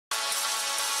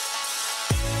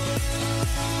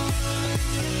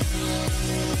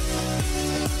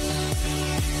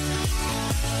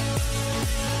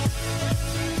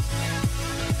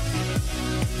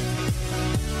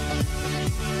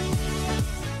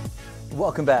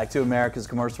Welcome back to America's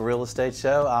Commercial Real Estate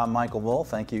Show. I'm Michael Bull.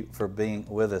 Thank you for being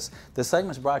with us. This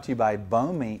segment is brought to you by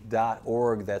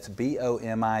BOMI.org. That's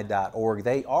BOMI.org.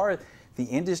 They are the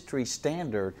industry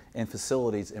standard in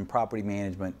facilities and property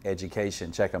management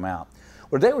education. Check them out.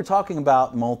 Well, today we're talking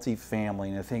about multifamily,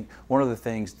 and I think one of the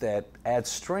things that adds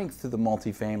strength to the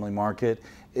multifamily market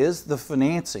is the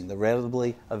financing, the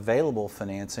readily available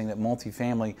financing that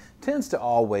multifamily tends to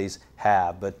always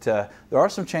have. But there are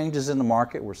some changes in the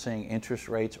market. We're seeing interest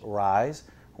rates rise.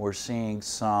 We're seeing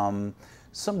some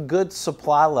good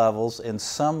supply levels in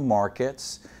some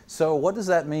markets. So what does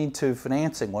that mean to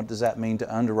financing? What does that mean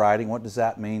to underwriting? What does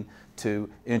that mean to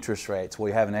interest rates?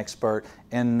 We have an expert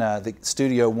in the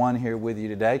Studio One here with you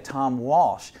today, Tom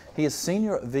Walsh. He is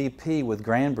Senior VP with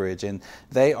Grandbridge, and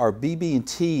they are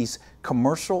BB&T's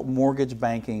commercial mortgage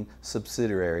banking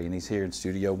subsidiary, and he's here in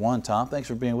Studio One. Tom, thanks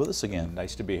for being with us again.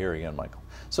 Nice to be here again, Michael.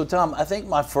 So Tom, I think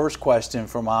my first question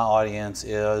for my audience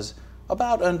is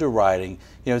about underwriting.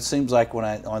 You know, it seems like when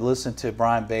I listen to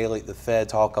Brian Bailey at the Fed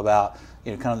talk about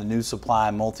kind of the new supply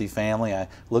in multifamily, I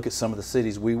look at some of the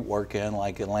cities we work in,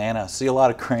 like Atlanta, I see a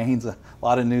lot of cranes, a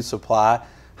lot of new supply.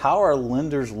 How are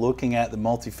lenders looking at the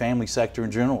multifamily sector in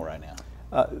general right now?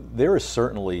 There is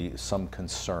certainly some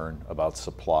concern about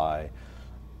supply.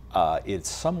 It's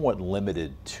somewhat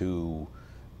limited to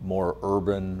more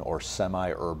urban or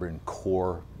semi-urban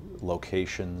core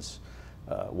locations,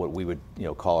 what we would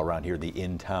call around here the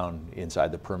in-town,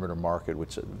 inside the perimeter market,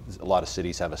 which a lot of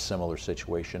cities have a similar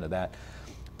situation to that.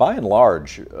 By and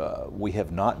large, we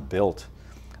have not built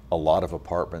a lot of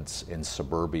apartments in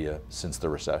suburbia since the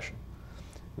recession.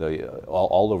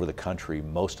 All over the country,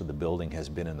 most of the building has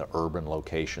been in the urban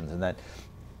locations, and that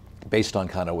based on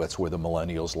kind of what's where the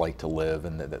millennials like to live,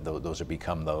 and those have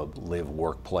become the live,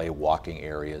 work, play, walking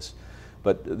areas.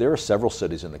 But there are several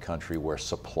cities in the country where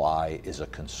supply is a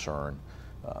concern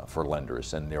for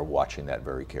lenders, and they're watching that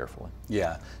very carefully.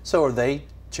 Yeah. So are they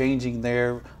changing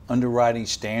their underwriting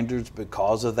standards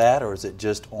because of that, or is it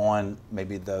just on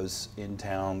maybe those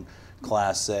in-town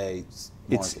Class A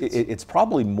markets? It's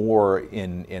probably more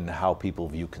in how people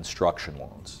view construction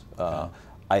loans. Okay.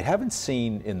 I haven't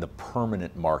seen in the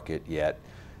permanent market yet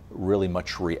really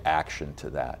much reaction to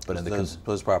that. But in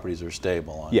those properties are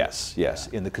stable. Yes, yes.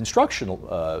 Yeah. In the construction,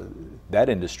 that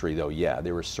industry though, yeah,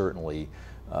 there is certainly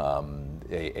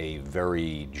a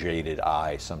very jaded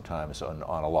eye sometimes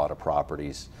on a lot of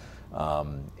properties.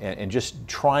 And just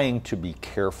trying to be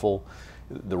careful.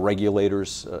 The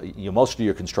regulators, most of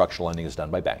your construction lending is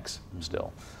done by banks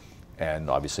still. And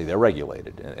obviously they're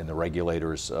regulated. And the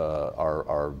regulators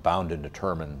are bound and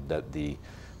determined that the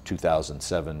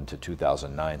 2007 to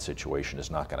 2009 situation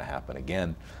is not going to happen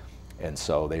again. And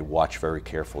so they watch very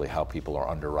carefully how people are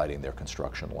underwriting their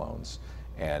construction loans,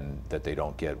 and that they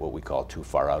don't get what we call too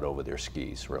far out over their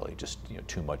skis, really, just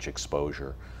too much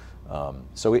exposure.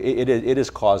 So it has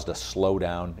caused a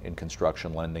slowdown in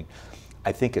construction lending.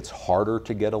 I think it's harder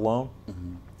to get a loan,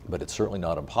 but it's certainly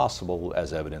not impossible,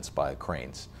 as evidenced by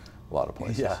cranes. A lot of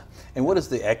places. Yeah. And what is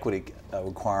the equity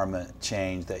requirement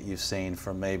change that you've seen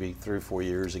from maybe 3 or 4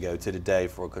 years ago to today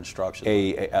for construction?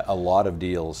 A lot of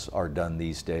deals are done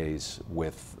these days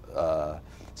with,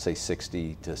 say,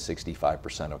 60 to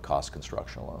 65% of cost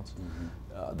construction loans.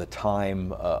 The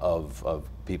time of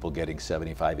people getting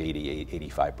 75, 80,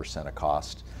 85% of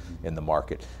cost in the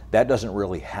market, that doesn't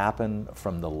really happen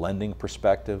from the lending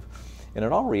perspective. And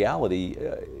in all reality,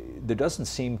 there doesn't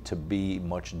seem to be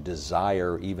much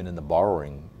desire even in the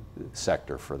borrowing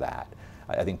sector for that.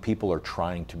 I think people are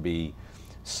trying to be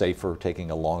safer, taking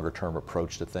a longer term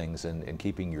approach to things, and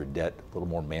keeping your debt a little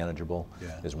more manageable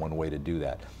is one way to do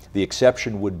that. The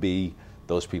exception would be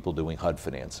those people doing HUD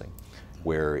financing,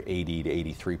 where 80 to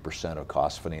 83% of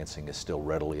cost financing is still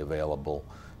readily available.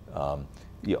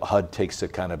 HUD takes a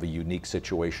kind of a unique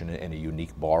situation and a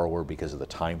unique borrower because of the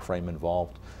time frame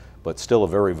involved, but still a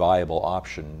very viable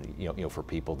option, for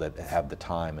people that have the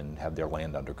time and have their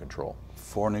land under control.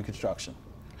 For new construction?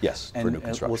 Yes, for new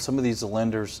construction. Will some of these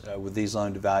lenders with these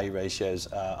loan-to-value ratios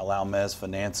allow mezz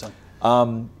financing?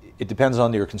 It depends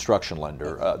on your construction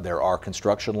lender. There are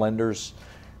construction lenders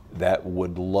that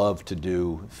would love to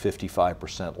do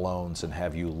 55% loans and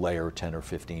have you layer 10 or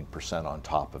 15% on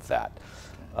top of that.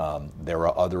 There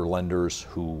are other lenders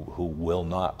who will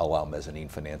not allow mezzanine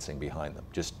financing behind them,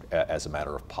 just as a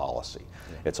matter of policy.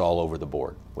 It's all over the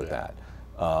board with that.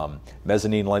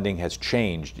 Mezzanine lending has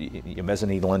changed.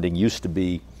 Mezzanine lending used to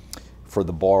be for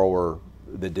the borrower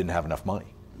that didn't have enough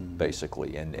money.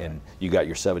 basically. And you got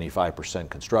your 75%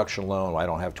 construction loan. I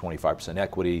don't have 25%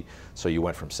 equity, so you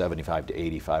went from 75 to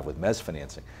 85 with mezz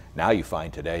financing. Now you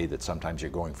find today that sometimes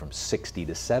you're going from 60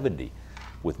 to 70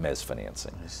 with mezz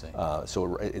financing. I see.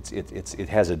 So it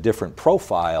has a different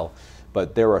profile,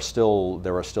 but there are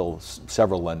still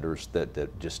several lenders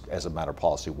that just as a matter of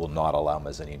policy will not allow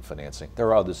mezzanine financing. There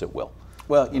are others that will.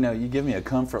 Well, you know, you give me a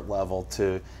comfort level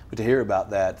to hear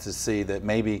about that, to see that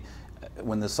maybe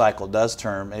when the cycle does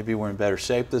turn, maybe we're in better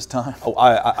shape this time. Oh,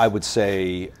 I would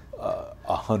say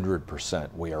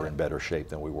 100% we are in better shape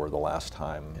than we were the last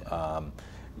time.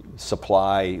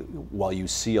 Supply, while you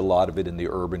see a lot of it in the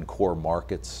urban core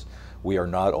markets, we are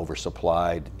not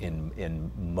oversupplied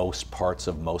in most parts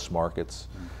of most markets.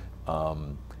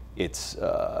 It's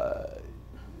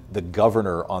the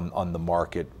governor on the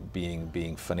market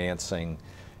being financing,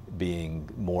 being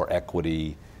more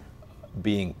equity,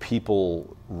 being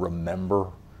people remember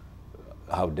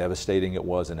how devastating it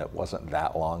was, and it wasn't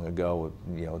that long ago.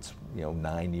 You know, it's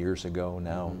 9 years ago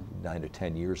now, 9 to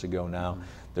 10 years ago now.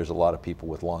 There's a lot of people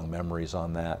with long memories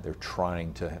on that. They're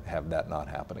trying to have that not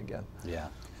happen again. Yeah.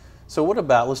 So what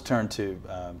about, let's turn to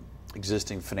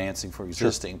existing financing for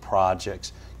existing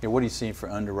projects. You know, what are you seeing for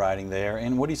underwriting there,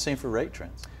 and what are you seeing for rate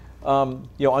trends? You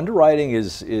know, underwriting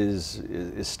is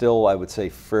still, I would say,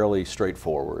 fairly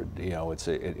straightforward. You know, it's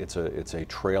a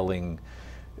trailing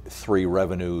 3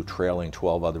 revenue, trailing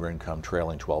 12 other income,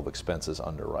 trailing 12 expenses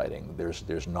underwriting.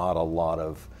 There's not a lot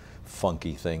of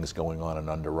funky things going on in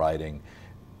underwriting.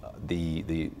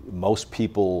 The most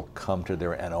people come to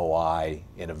their NOI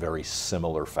in a very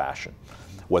similar fashion.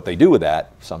 What they do with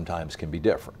that sometimes can be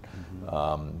different.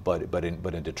 But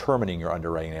in determining your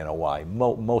underwriting NOI,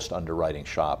 most underwriting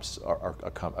shops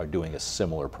are doing a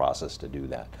similar process to do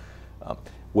that.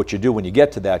 What you do when you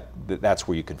get to that's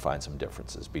where you can find some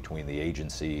differences between the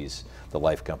agencies, the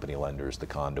life company lenders, the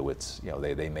conduits. You know,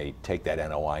 they may take that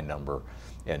NOI number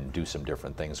and do some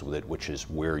different things with it, which is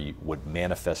where you would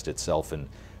manifest itself in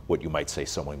what you might say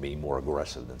someone being more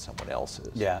aggressive than someone else is.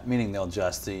 Yeah, meaning they'll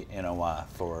adjust the NOI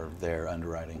for their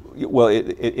underwriting. Well,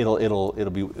 it'll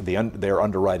be their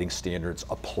underwriting standards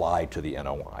apply to the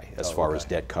NOI as far as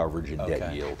debt coverage and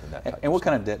debt yield and that type of And what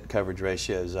stuff. kind of debt coverage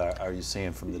ratios are you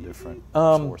seeing from the different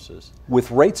sources?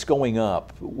 With rates going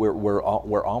up, we're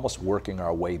almost working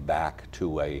our way back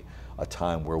to a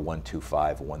time where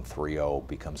 125, 130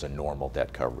 becomes a normal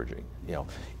debt coveraging. You know,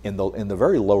 in the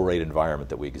very low rate environment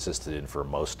that we existed in for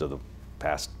most of the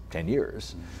past 10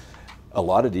 years, a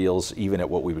lot of deals, even at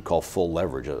what we would call full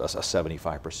leverage, a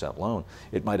 75% loan,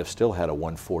 it might have still had a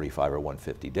 145 or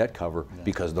 150 debt cover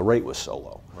because the rate was so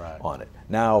low on it.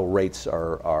 Now rates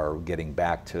are getting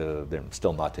back to, they're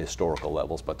still not to historical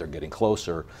levels, but they're getting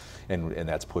closer, and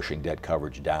that's pushing debt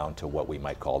coverage down to what we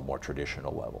might call more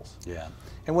traditional levels. Yeah.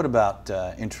 And what about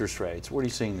interest rates? What are you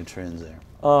seeing the trends there?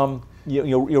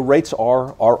 Rates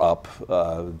are up.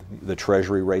 The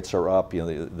Treasury rates are up. You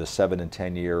know, the 7 and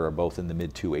 10 year are both in the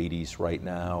mid 280s right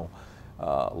now.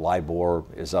 LIBOR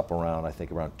is up around, I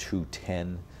think, around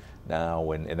 210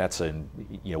 now, and that's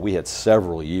we had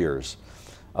several years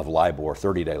of LIBOR,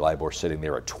 30-day LIBOR, sitting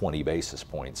there at 20 basis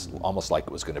points, almost like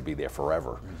it was going to be there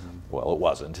forever. Well, it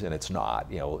wasn't, and it's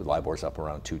not. You know, LIBOR's up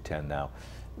around 210 now.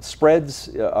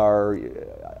 Spreads are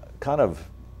kind of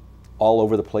all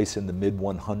over the place in the mid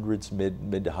 100s,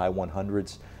 mid to high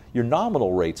 100s. Your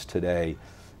nominal rates today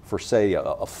for, say,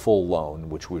 a full loan,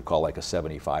 which we would call like a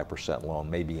 75% loan,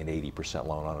 maybe an 80%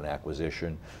 loan on an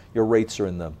acquisition, your rates are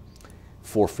in the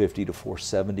 450 to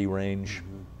 470 range.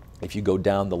 If you go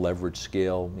down the leverage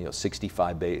scale, you know, say a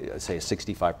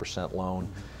 65%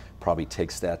 loan probably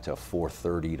takes that to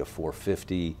 430 to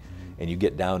 450. And you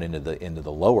get down into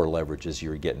the lower leverages,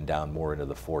 you're getting down more into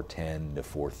the 410 to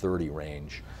 430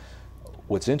 range.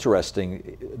 What's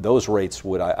interesting, those rates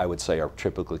I would say are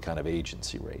typically kind of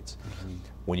agency rates.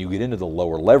 When you get into the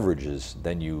lower leverages,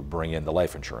 then you bring in the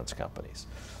life insurance companies.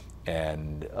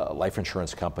 And life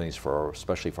insurance companies,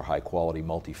 especially for high quality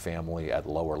multifamily at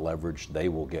lower leverage, they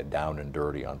will get down and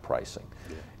dirty on pricing.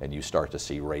 And you start to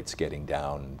see rates getting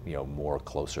down, you know, more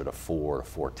closer to 4 to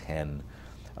 410.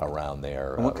 Around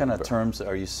there. And what kind of terms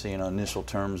are you seeing, initial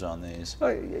terms on these?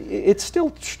 It's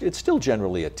still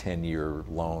generally a 10-year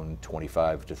loan,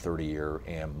 25 to 30-year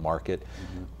AM market.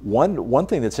 One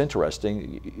thing that's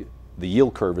interesting, the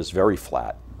yield curve is very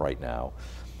flat right now.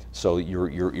 So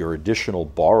your additional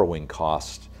borrowing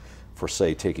cost for,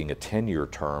 say, taking a 10-year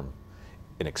term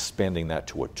and expanding that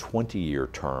to a 20-year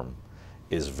term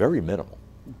is very minimal.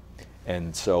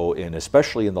 And so, and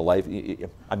especially in the life,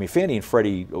 I mean, Fannie and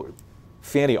Freddie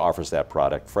Fannie offers that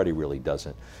product. Freddie really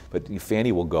doesn't. But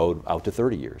Fannie will go out to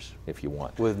 30 years if you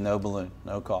want. With no balloon,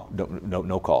 no call.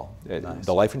 No call. Nice.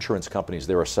 The life insurance companies,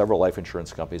 there are several life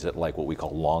insurance companies that like what we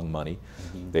call long money.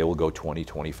 They will go 20,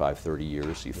 25, 30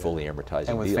 years. You fully amortizing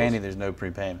And with deals. Fannie, there's no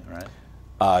prepayment,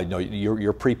 right? No,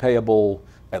 you're prepayable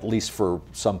at least for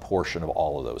some portion of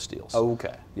all of those deals. Oh,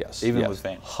 okay. Yes. Even yes. with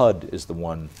Fannie. HUD is the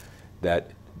one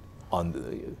that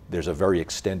there's a very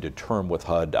extended term with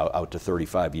HUD out to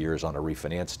 35 years on a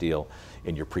refinance deal,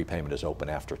 and your prepayment is open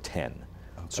after 10.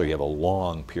 Okay. So you have a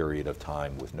long period of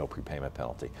time with no prepayment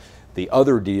penalty. The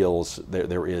other deals,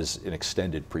 there is an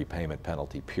extended prepayment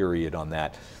penalty period on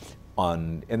that.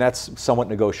 And that's somewhat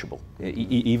negotiable.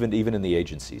 Even in the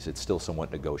agencies, it's still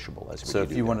somewhat negotiable. So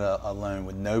if you want a loan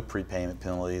with no prepayment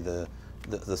penalty,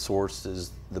 the source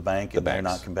is the bank, and they're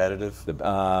not competitive?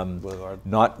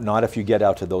 Not if you get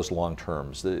out to those long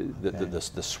terms.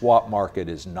 The swap market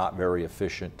is not very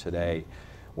efficient today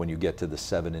when you get to the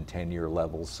 7 and 10 year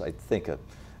levels. I think a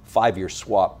 5-year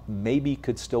swap maybe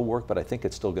could still work, but I think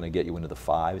it's still going to get you into the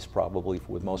 5s probably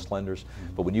with most lenders.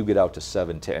 But when you get out to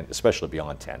 7, 10, especially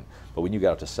beyond 10, but when you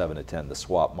get out to 7 to 10, the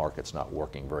swap market's not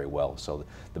working very well. So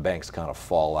the banks kind of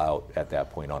fall out at that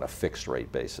point on a fixed rate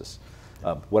basis.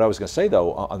 What I was going to say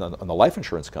though, on the life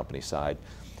insurance company side,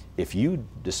 if you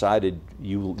decided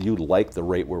you like the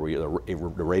rate the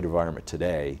rate environment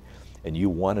today, and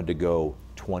you wanted to go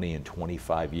 20 and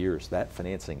 25 years, that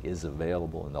financing is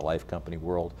available in the life company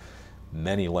world.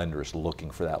 Many lenders looking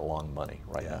for that long money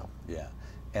right now. Yeah,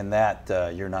 and that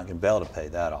you're not going to be able to pay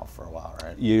that off for a while,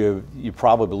 right? You're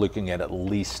probably looking at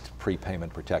least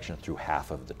prepayment protection through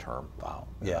half of the term. Wow.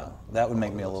 Yeah, that would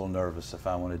make me a little nervous if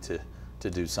I wanted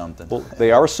to do something. Well,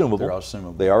 they are assumable. They're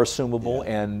assumable. They are assumable,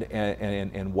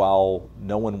 yeah. and while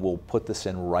no one will put this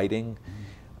in writing,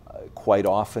 quite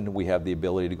often we have the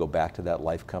ability to go back to that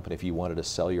life company if you wanted to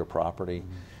sell your property,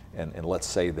 and let's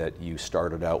say that you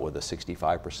started out with a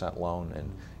 65% loan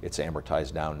and it's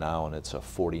amortized down now and it's a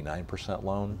 49%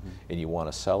 loan, and you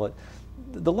want to sell it.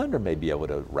 The lender may be able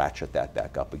to ratchet that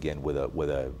back up again with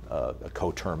a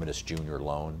coterminous junior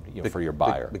loan, for your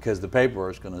buyer. Because the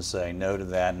paperwork is going to say no to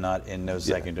that, not in no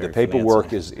secondary. The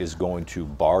paperwork is going to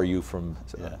bar you from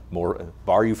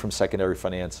secondary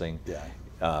financing.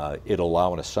 Yeah. It'll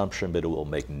allow an assumption, but it will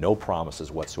make no promises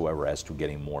whatsoever as to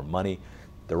getting more money.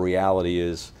 The reality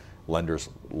is lenders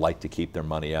like to keep their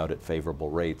money out at favorable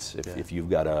rates. If you've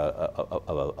got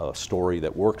a story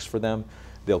that works for them,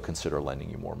 they'll consider lending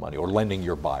you more money or lending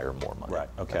your buyer more money. Right,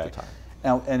 okay. At the time.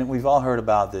 Now, and we've all heard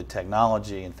about the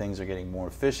technology and things are getting more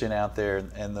efficient out there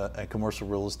in the commercial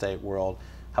real estate world.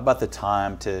 How about the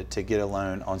time to get a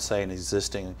loan on, say, an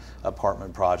existing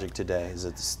apartment project today? Is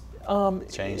it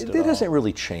changed at all? It hasn't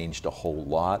really changed a whole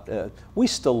lot. We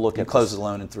still look at close the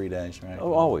loan in 3 days, right?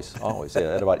 Oh, always,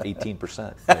 yeah, at about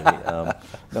 18%.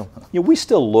 Maybe. No, we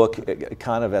still look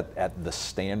kind of at the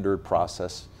standard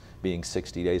process being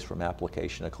 60 days from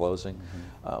application to closing.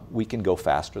 We can go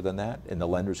faster than that, and the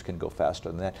lenders can go faster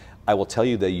than that. I will tell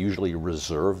you they usually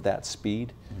reserve that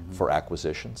speed for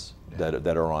acquisitions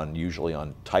that are usually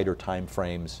on tighter time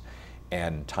frames,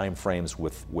 and time frames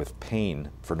with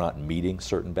pain for not meeting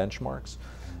certain benchmarks.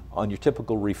 On your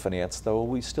typical refinance,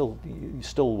 though, you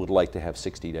still would like to have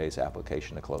 60 days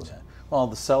application to closing. Yeah. Well,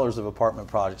 the sellers of apartment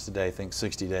projects today think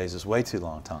 60 days is way too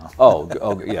long, Tom.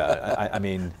 Oh yeah. I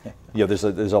mean, there's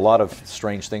a lot of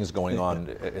strange things going on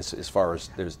as far as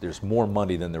there's more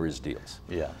money than there is deals.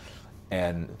 Yeah.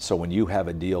 And so when you have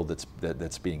a deal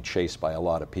that's being chased by a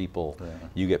lot of people,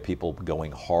 you get people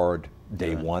going hard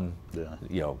day one.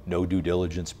 No due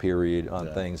diligence period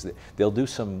on things. They'll do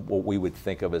some what we would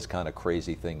think of as kind of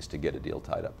crazy things to get a deal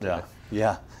tied up today.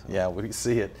 Yeah, we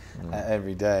see it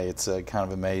every day. It's kind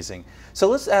of amazing. So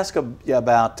let's ask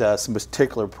about some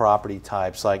particular property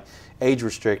types, like age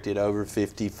restricted, over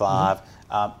 55.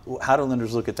 How do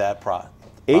lenders look at that product?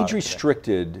 Age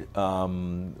restricted,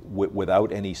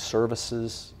 without any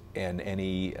services and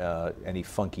any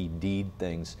funky deed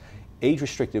things. Age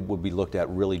restricted would be looked at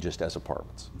really just as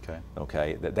apartments.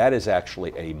 Okay. That is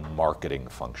actually a marketing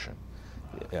function.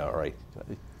 All right.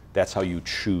 That's how you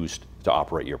choose to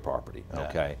operate your property.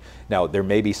 Okay. Now there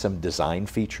may be some design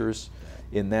features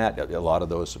in that. A lot of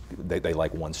those they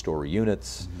like one-story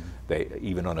units. They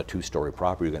even on a two-story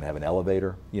property you're going to have an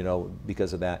elevator.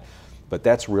 Because of that. But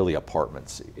that's really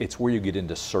apartments. It's where you get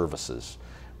into services,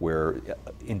 where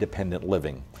independent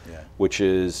living, which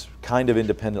is kind of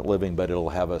independent living, but it'll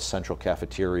have a central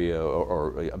cafeteria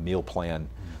or a meal plan.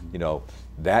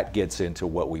 That gets into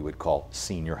what we would call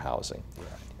senior housing.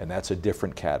 And that's a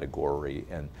different category.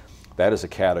 And that is a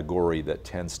category that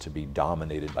tends to be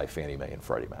dominated by Fannie Mae and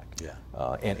Freddie Mac. Yeah.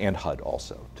 And HUD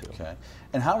also, too. Okay.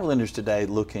 And how are lenders today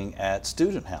looking at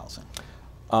student housing?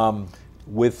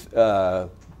 With a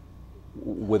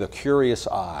curious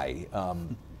eye,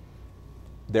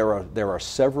 there are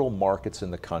several markets in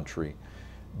the country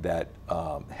that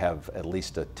have at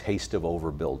least a taste of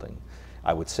overbuilding.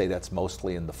 I would say that's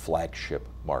mostly in the flagship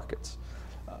markets.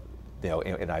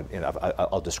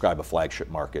 I'll describe a flagship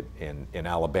market in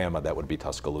Alabama. That would be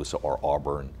Tuscaloosa or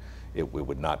Auburn. It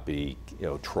would not be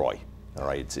Troy. All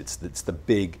right, it's the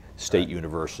big state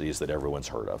universities that everyone's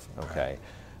heard of. Okay,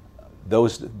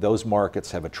 those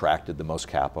markets have attracted the most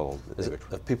capital.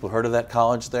 Have people heard of that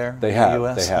college there? They in have. the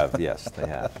US? They have. Yes, they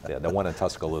have. Yeah, the one in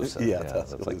Tuscaloosa. Yeah,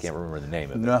 Tuscaloosa. I can't remember the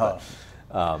name of it.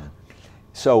 No.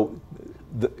 So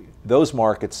those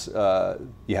markets,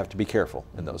 you have to be careful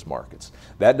in those markets.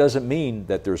 That doesn't mean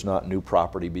that there's not new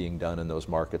property being done in those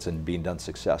markets and being done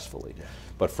successfully. Yeah.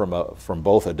 But from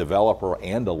both a developer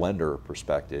and a lender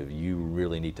perspective, you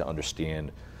really need to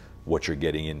understand what you're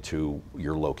getting into,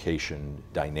 your location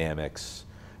dynamics,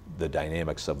 the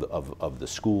dynamics of the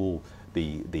school,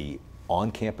 the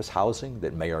on-campus housing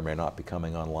that may or may not be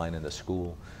coming online in the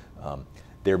school.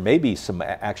 There may be some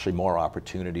actually more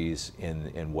opportunities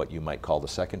in what you might call the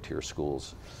second-tier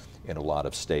schools in a lot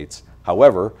of states.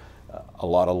 However, a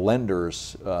lot of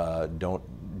lenders don't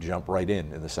jump right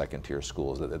in the second-tier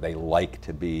schools. They like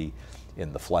to be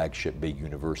in the flagship big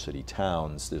university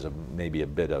towns. There's maybe a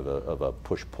bit of a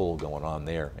push-pull going on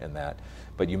there in that.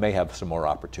 But you may have some more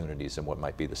opportunities in what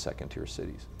might be the second-tier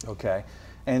cities. Okay.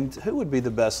 And who would be the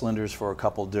best lenders for a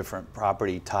couple different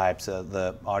property types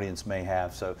the audience may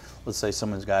have? So let's say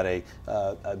someone's got a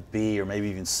B or maybe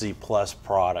even C plus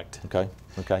product. Okay.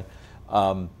 Okay.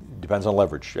 Depends on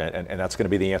leverage, and that's going to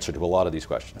be the answer to a lot of these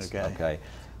questions. Okay. Okay.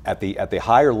 At the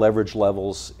higher leverage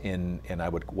levels in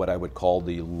what I would call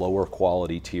the lower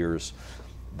quality tiers,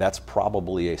 that's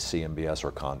probably a CMBS or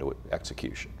conduit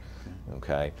execution.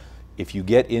 Okay. If you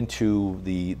get into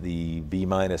the B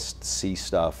minus C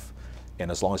stuff, and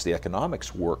as long as the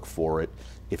economics work for it,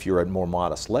 if you're at more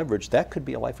modest leverage, that could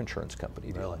be a life insurance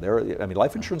company deal. Really?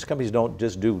 Life insurance companies don't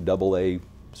just do AA,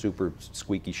 super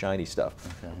squeaky shiny stuff.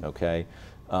 Okay.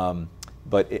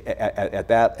 But at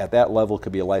that level, it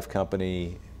could be a life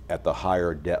company. At the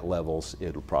higher debt levels,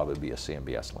 it would probably be a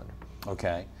CMBS lender.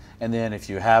 Okay. And then if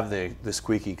you have the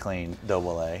squeaky clean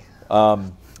AA,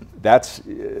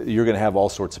 you're going to have all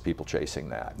sorts of people chasing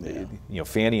that. Yeah.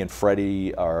 Fannie and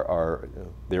Freddie you're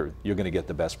going to get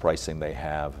the best pricing they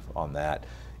have on that.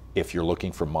 If you're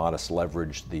looking for modest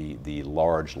leverage, the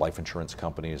large life insurance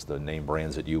companies, the name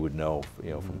brands that you would know,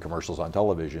 from commercials on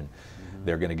television,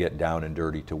 they're going to get down and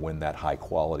dirty to win that high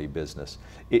quality business.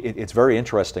 It's very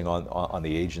interesting on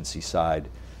the agency side.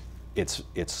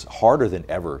 It's harder than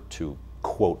ever to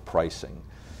quote pricing.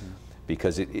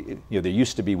 Because there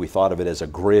used to be, we thought of it as a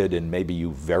grid, and maybe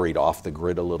you varied off the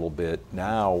grid a little bit.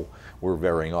 Now we're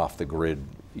varying off the grid,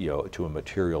 to a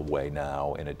material way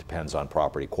now, and it depends on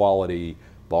property quality,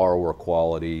 borrower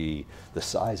quality, the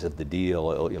size of the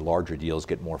deal. Larger deals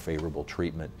get more favorable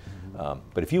treatment.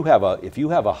 But if you have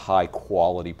a high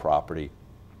quality property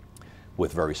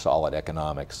with very solid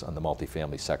economics on the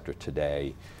multifamily sector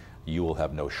today, you will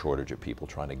have no shortage of people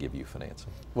trying to give you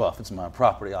financing. Well, if it's my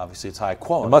property, obviously it's high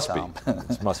quality. It must be.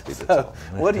 It must be. So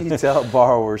what do you tell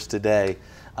borrowers today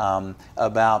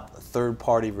about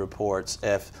third-party reports?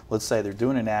 If, let's say, they're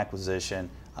doing an acquisition,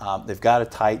 they've got a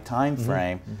tight time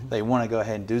frame, they want to go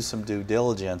ahead and do some due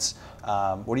diligence,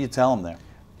 what do you tell them there?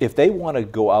 If they want to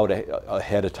go out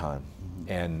ahead of time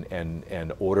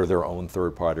and order their own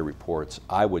third-party reports,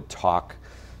 I would talk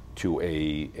to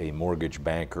a mortgage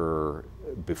banker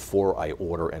before I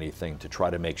order anything to try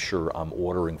to make sure I'm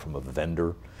ordering from a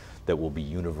vendor that will be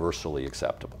universally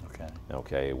acceptable.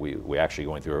 Okay. We're actually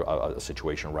going through a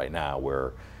situation right now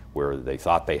where they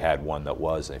thought they had one that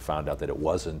was, and they found out that it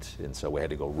wasn't, and so we had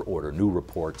to go order new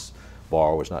reports.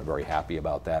 Borrower was not very happy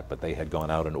about that, but they had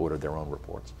gone out and ordered their own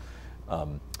reports.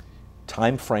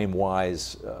 Time frame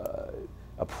wise,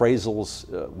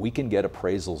 appraisals, we can get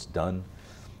appraisals done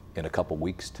in a couple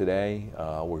weeks today.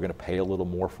 We're going to pay a little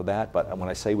more for that, but when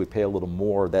I say we pay a little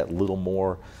more, that little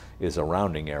more is a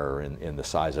rounding error in the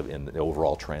size in the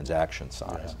overall transaction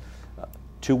size.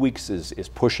 2 weeks is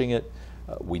pushing it.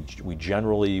 We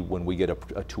generally, when we get a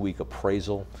 2-week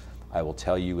appraisal, I will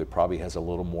tell you it probably has a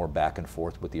little more back and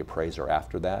forth with the appraiser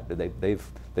after that.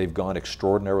 They've gone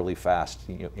extraordinarily fast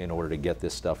in order to get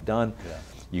this stuff done.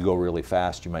 You go really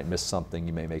fast, you might miss something,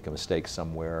 you may make a mistake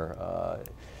somewhere.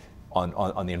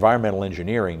 On the environmental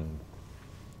engineering,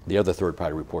 The other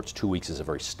third-party reports, 2 weeks is a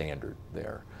very standard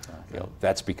there. Okay. You know,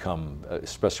 that's become,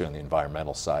 especially on the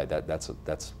environmental side,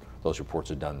 those reports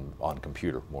are done on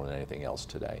computer more than anything else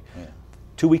today. Yeah.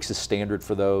 2 weeks is standard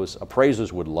for those.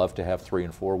 Appraisers would love to have 3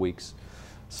 and 4 weeks.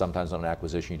 Sometimes on an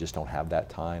acquisition you just don't have that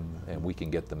time, and we can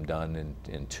get them done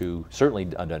in 2, certainly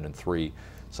done in 3,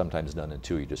 sometimes done in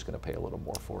 2. You're just going to pay a little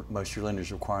more for it. Most of your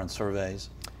lenders requiring surveys?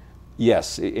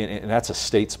 Yes, and that's a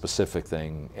state-specific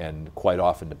thing, and quite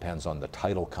often depends on the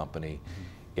title company.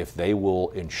 If they will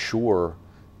insure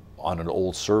on an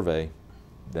old survey,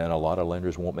 then a lot of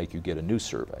lenders won't make you get a new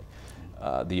survey.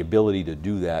 The ability to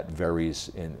do that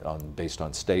varies based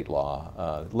on state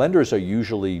law. Lenders are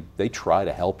usually, they try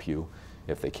to help you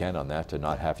if they can on that, to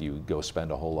not have you go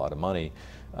spend a whole lot of money.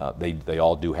 They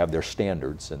all do have their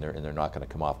standards, and they're not going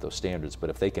to come off those standards, but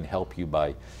if they can help you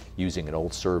by using an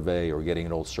old survey or getting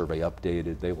an old survey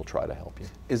updated, they will try to help you.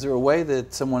 Is there a way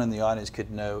that someone in the audience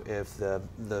could know if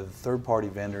the third-party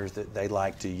vendors that they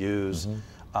like to use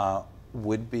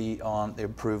would be on the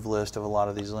approved list of a lot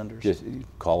of these lenders? Just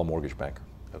call a mortgage banker.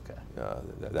 Okay.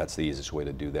 That's the easiest way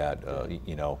to do that.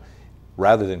 You know,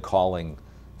 rather than calling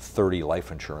 30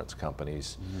 life insurance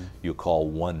companies, you call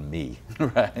one me.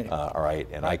 Right. All right,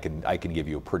 and I can give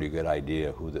you a pretty good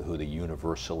idea who the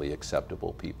universally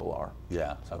acceptable people are.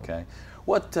 Yeah. So. Okay.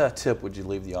 What tip would you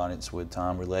leave the audience with,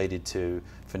 Tom, related to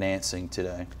financing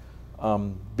today?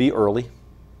 Be early.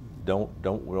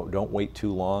 Don't wait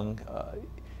too long.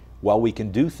 While we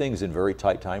can do things in very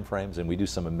tight time frames, and we do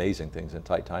some amazing things in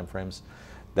tight time frames,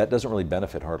 that doesn't really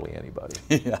benefit hardly anybody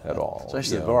at all.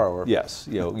 Especially the borrower. Yes.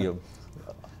 You know,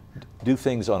 do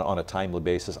things on a timely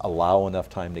basis. Allow enough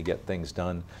time to get things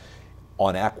done.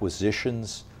 On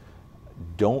acquisitions,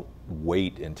 don't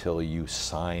wait until you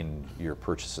sign your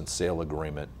purchase and sale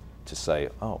agreement to say,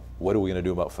 oh, what are we going to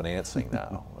do about financing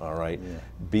now? All right. Yeah.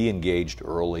 Be engaged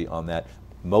early on that.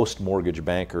 Most mortgage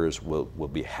bankers will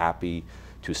be happy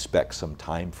to spec some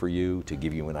time for you to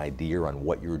give you an idea on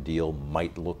what your deal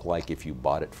might look like if you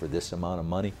bought it for this amount of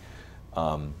money.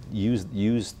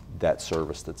 Use that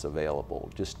service that's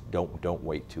available. Just don't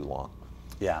wait too long.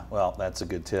 Yeah, well, that's a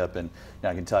good tip, and you know,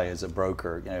 I can tell you as a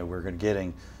broker, you know, we're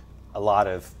getting a lot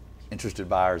of interested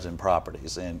buyers in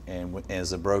properties, and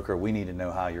as a broker, we need to know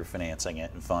how you're financing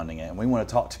it and funding it, and we want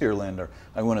to talk to your lender.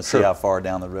 I want to see how far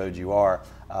down the road you are,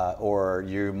 or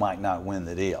you might not win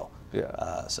the deal.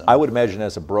 Yeah. So I would imagine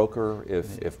as a broker,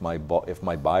 if my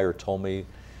buyer told me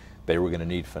they were going to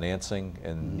need financing,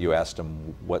 and you asked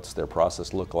them what's their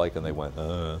process look like, and they went,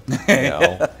 you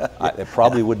know, it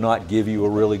probably would not give you a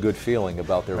really good feeling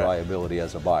about their viability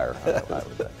as a buyer.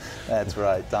 That's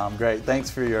right, Tom. Great. Thanks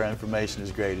for your information.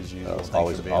 As great as usual.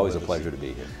 Always a pleasure to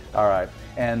be here. All right,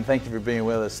 and thank you for being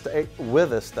with us. Stay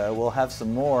with us, though. We'll have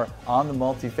some more on the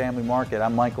multifamily market.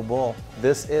 I'm Michael Bull.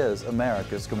 This is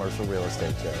America's Commercial Real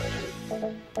Estate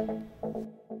Show.